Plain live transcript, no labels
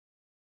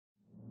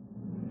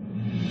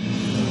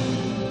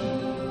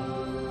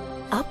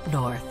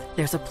north,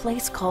 there's a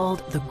place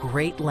called the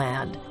Great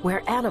Land,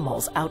 where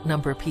animals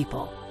outnumber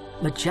people.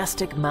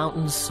 Majestic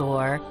mountains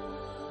soar,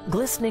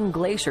 glistening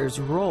glaciers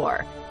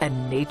roar,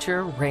 and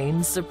nature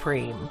reigns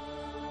supreme.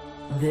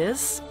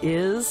 This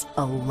is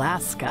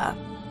Alaska.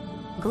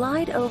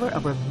 Glide over a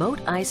remote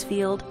ice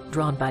field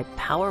drawn by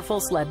powerful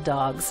sled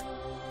dogs.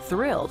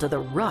 Thrill to the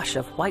rush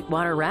of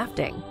whitewater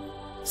rafting.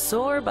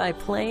 Soar by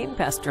plane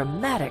past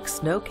dramatic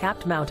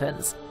snow-capped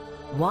mountains.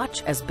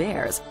 Watch as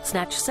bears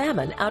snatch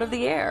salmon out of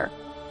the air,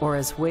 or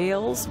as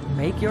whales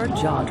make your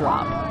jaw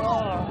drop.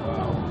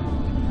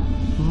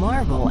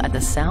 Marvel at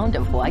the sound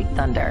of white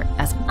thunder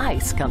as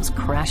ice comes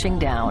crashing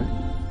down.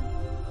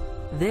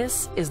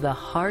 This is the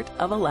heart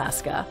of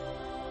Alaska,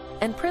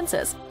 and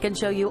Princess can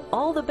show you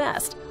all the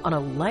best on a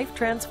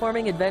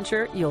life-transforming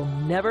adventure you'll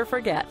never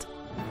forget.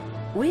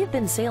 We've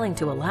been sailing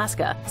to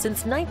Alaska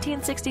since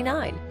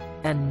 1969,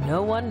 and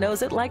no one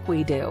knows it like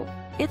we do.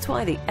 It's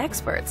why the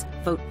experts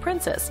vote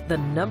Princess the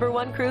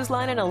 #1 cruise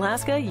line in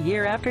Alaska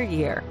year after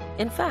year.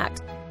 In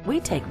fact, we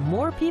take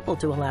more people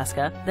to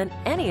Alaska than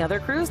any other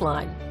cruise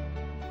line.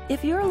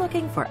 If you're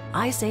looking for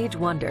Ice Age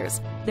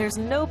wonders, there's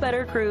no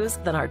better cruise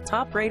than our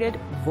top-rated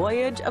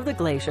Voyage of the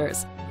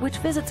Glaciers, which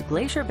visits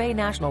Glacier Bay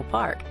National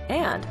Park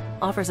and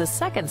offers a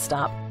second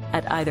stop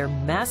at either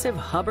massive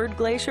Hubbard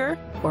Glacier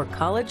or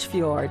College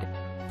Fjord.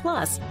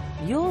 Plus,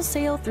 you'll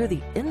sail through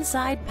the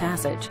Inside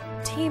Passage,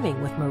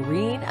 teeming with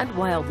marine and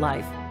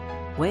wildlife,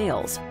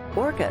 whales,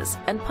 orcas,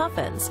 and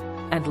puffins,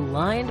 and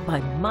lined by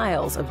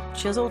miles of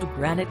chiseled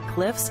granite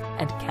cliffs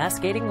and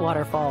cascading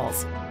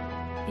waterfalls.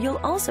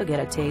 You'll also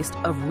get a taste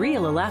of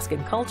real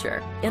Alaskan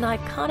culture in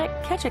iconic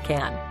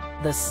Ketchikan,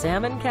 the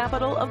salmon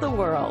capital of the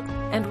world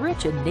and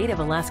rich in Native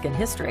Alaskan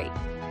history.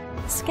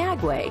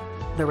 Skagway,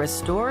 the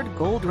restored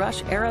Gold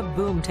Rush-era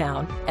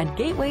boomtown and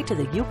gateway to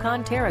the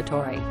Yukon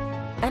Territory.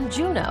 And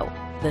Juneau,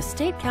 the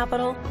state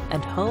capital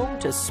and home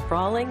to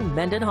sprawling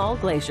Mendenhall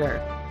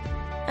Glacier.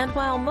 And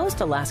while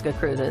most Alaska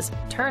cruises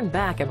turn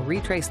back and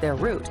retrace their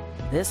route,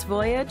 this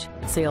voyage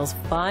sails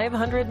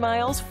 500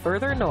 miles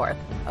further north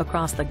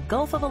across the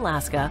Gulf of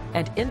Alaska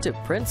and into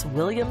Prince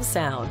William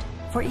Sound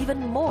for even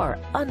more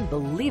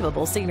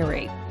unbelievable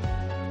scenery.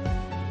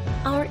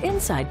 Our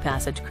Inside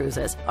Passage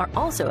cruises are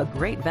also a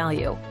great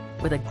value,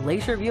 with a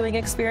glacier viewing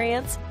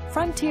experience,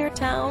 frontier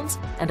towns,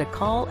 and a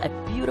call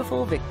at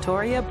beautiful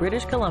Victoria,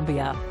 British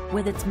Columbia,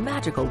 with its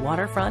magical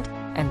waterfront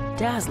and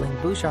dazzling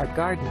Bouchard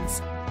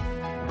Gardens.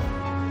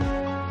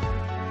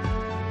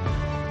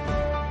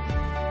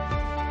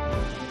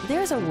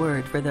 There's a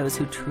word for those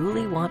who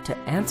truly want to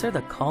answer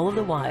the call of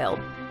the wild,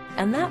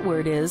 and that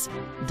word is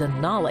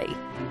Denali.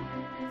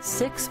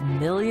 6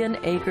 million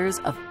acres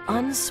of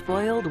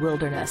unspoiled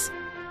wilderness,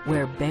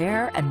 where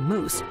bear and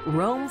moose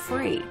roam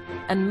free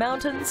and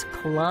mountains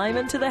climb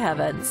into the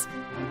heavens.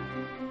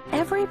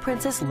 Every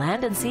Princess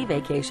Land and Sea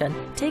vacation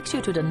takes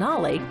you to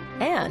Denali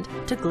and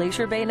to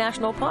Glacier Bay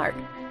National Park,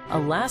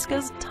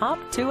 Alaska's top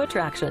 2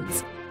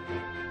 attractions.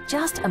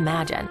 Just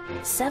imagine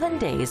 7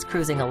 days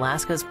cruising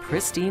Alaska's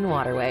pristine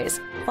waterways,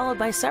 followed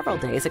by several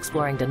days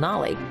exploring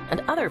Denali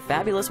and other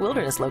fabulous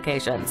wilderness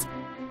locations.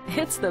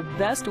 It's the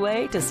best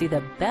way to see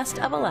the best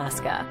of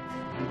Alaska.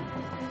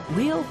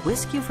 We'll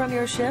whisk you from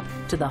your ship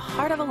to the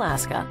heart of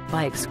Alaska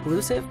by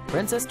exclusive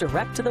Princess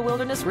Direct to the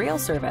Wilderness rail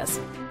service.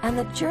 And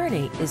the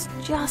journey is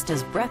just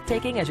as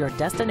breathtaking as your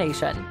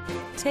destination.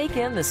 Take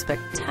in the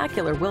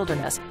spectacular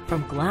wilderness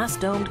from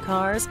glass-domed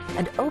cars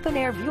and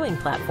open-air viewing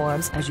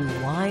platforms as you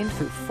wind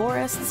through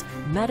forests,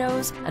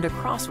 meadows, and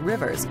across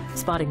rivers,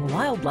 spotting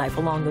wildlife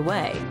along the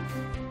way.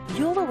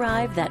 You'll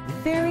arrive that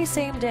very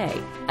same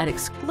day at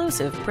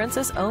exclusive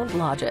Princess-owned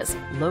lodges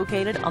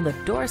located on the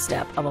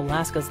doorstep of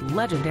Alaska's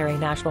legendary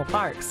national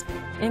parks,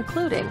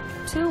 including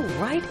 2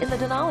 right in the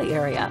Denali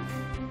area.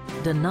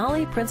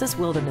 Denali Princess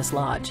Wilderness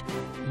Lodge,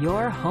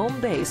 your home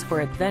base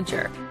for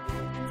adventure.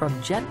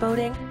 From jet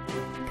boating,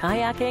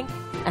 kayaking,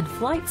 and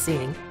flight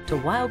seeing to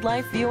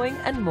wildlife viewing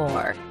and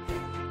more.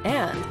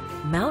 And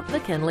Mount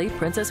McKinley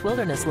Princess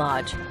Wilderness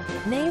Lodge,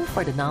 named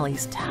for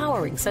Denali's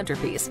towering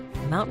centerpiece,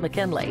 Mount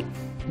McKinley,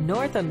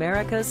 North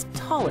America's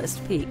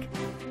tallest peak.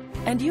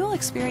 And you'll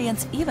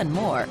experience even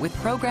more with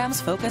programs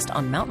focused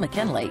on Mount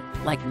McKinley,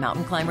 like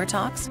mountain climber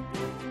talks,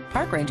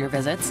 park ranger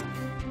visits,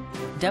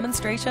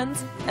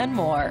 demonstrations, and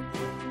more.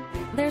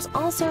 There's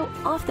also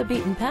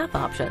off-the-beaten-path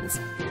options.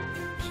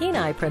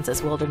 Kenai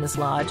Princess Wilderness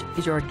Lodge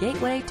is your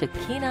gateway to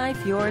Kenai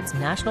Fjords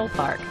National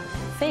Park,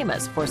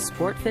 famous for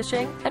sport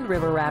fishing and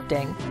river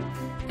rafting.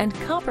 And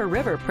Copper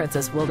River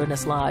Princess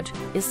Wilderness Lodge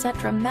is set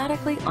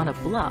dramatically on a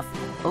bluff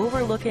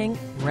overlooking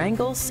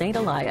Wrangell St.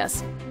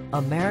 Elias,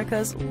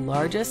 America's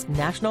largest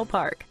national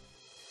park.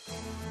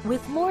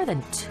 With more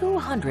than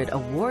 200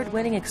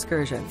 award-winning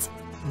excursions,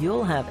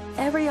 you'll have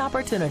every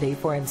opportunity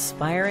for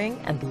inspiring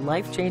and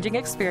life-changing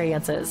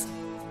experiences.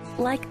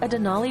 Like a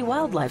Denali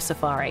wildlife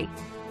safari.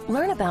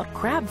 Learn about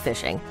crab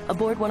fishing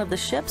aboard one of the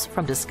ships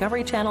from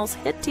Discovery Channel's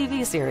hit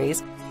TV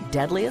series,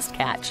 Deadliest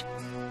Catch.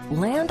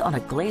 Land on a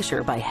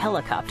glacier by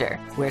helicopter,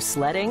 where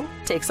sledding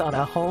takes on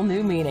a whole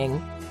new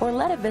meaning. Or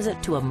let a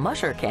visit to a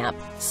musher camp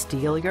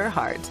steal your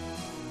heart.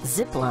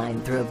 Zip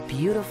line through a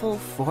beautiful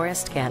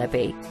forest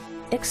canopy.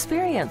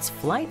 Experience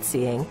flight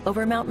seeing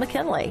over Mount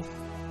McKinley.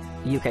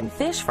 You can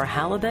fish for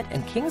halibut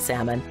and king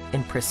salmon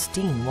in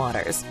pristine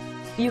waters.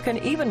 You can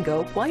even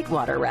go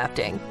whitewater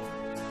rafting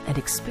and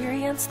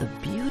experience the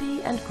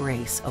beauty and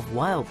grace of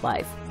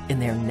wildlife in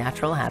their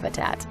natural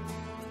habitat.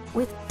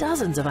 With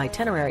dozens of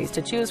itineraries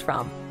to choose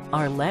from,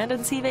 our land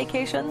and sea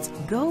vacations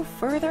go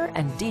further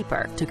and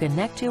deeper to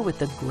connect you with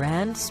the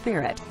grand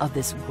spirit of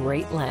this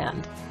great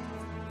land.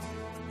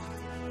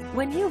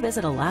 When you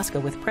visit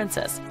Alaska with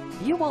Princess,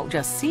 you won't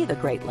just see the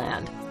great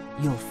land.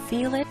 You'll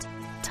feel it,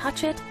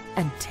 touch it,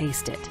 and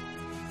taste it.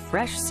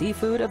 Fresh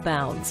seafood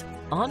abounds,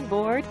 on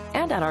board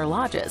and at our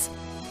lodges.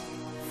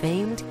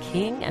 Famed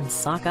king and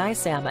sockeye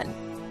salmon,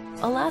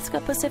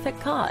 Alaska Pacific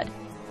cod,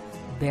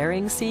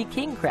 Bering Sea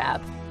king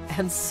crab,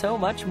 and so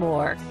much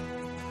more.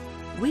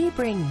 We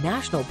bring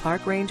national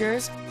park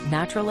rangers,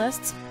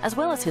 naturalists, as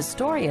well as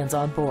historians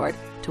on board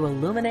to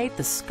illuminate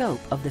the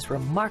scope of this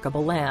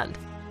remarkable land.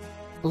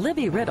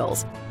 Libby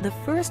Riddles, the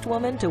first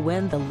woman to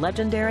win the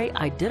legendary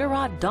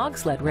Iditarod dog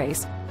sled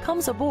race,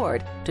 comes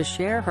aboard to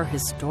share her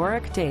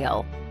historic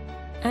tale.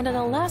 And an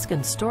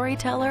Alaskan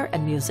storyteller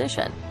and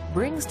musician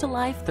brings to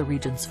life the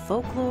region's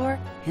folklore,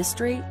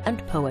 history,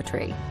 and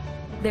poetry.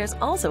 There's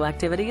also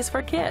activities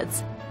for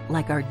kids,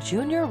 like our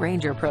Junior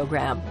Ranger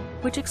program,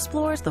 which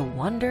explores the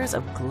wonders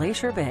of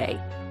Glacier Bay,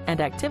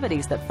 and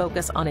activities that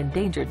focus on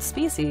endangered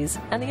species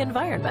and the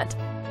environment.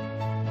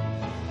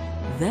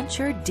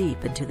 Venture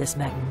deep into this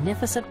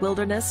magnificent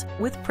wilderness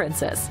with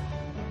Princess.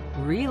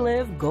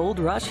 Relive Gold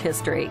Rush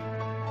history.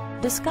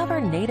 Discover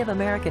Native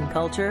American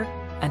culture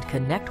and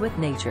connect with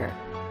nature.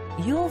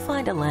 You'll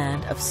find a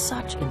land of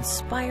such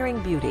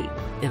inspiring beauty,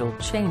 it'll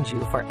change you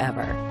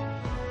forever.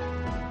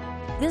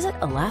 Visit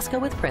Alaska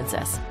with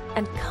Princess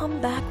and come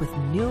back with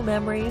new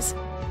memories,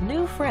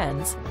 new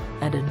friends,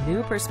 and a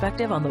new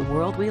perspective on the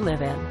world we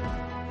live in.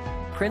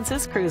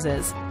 Princess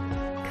Cruises.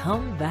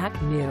 Come back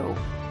new.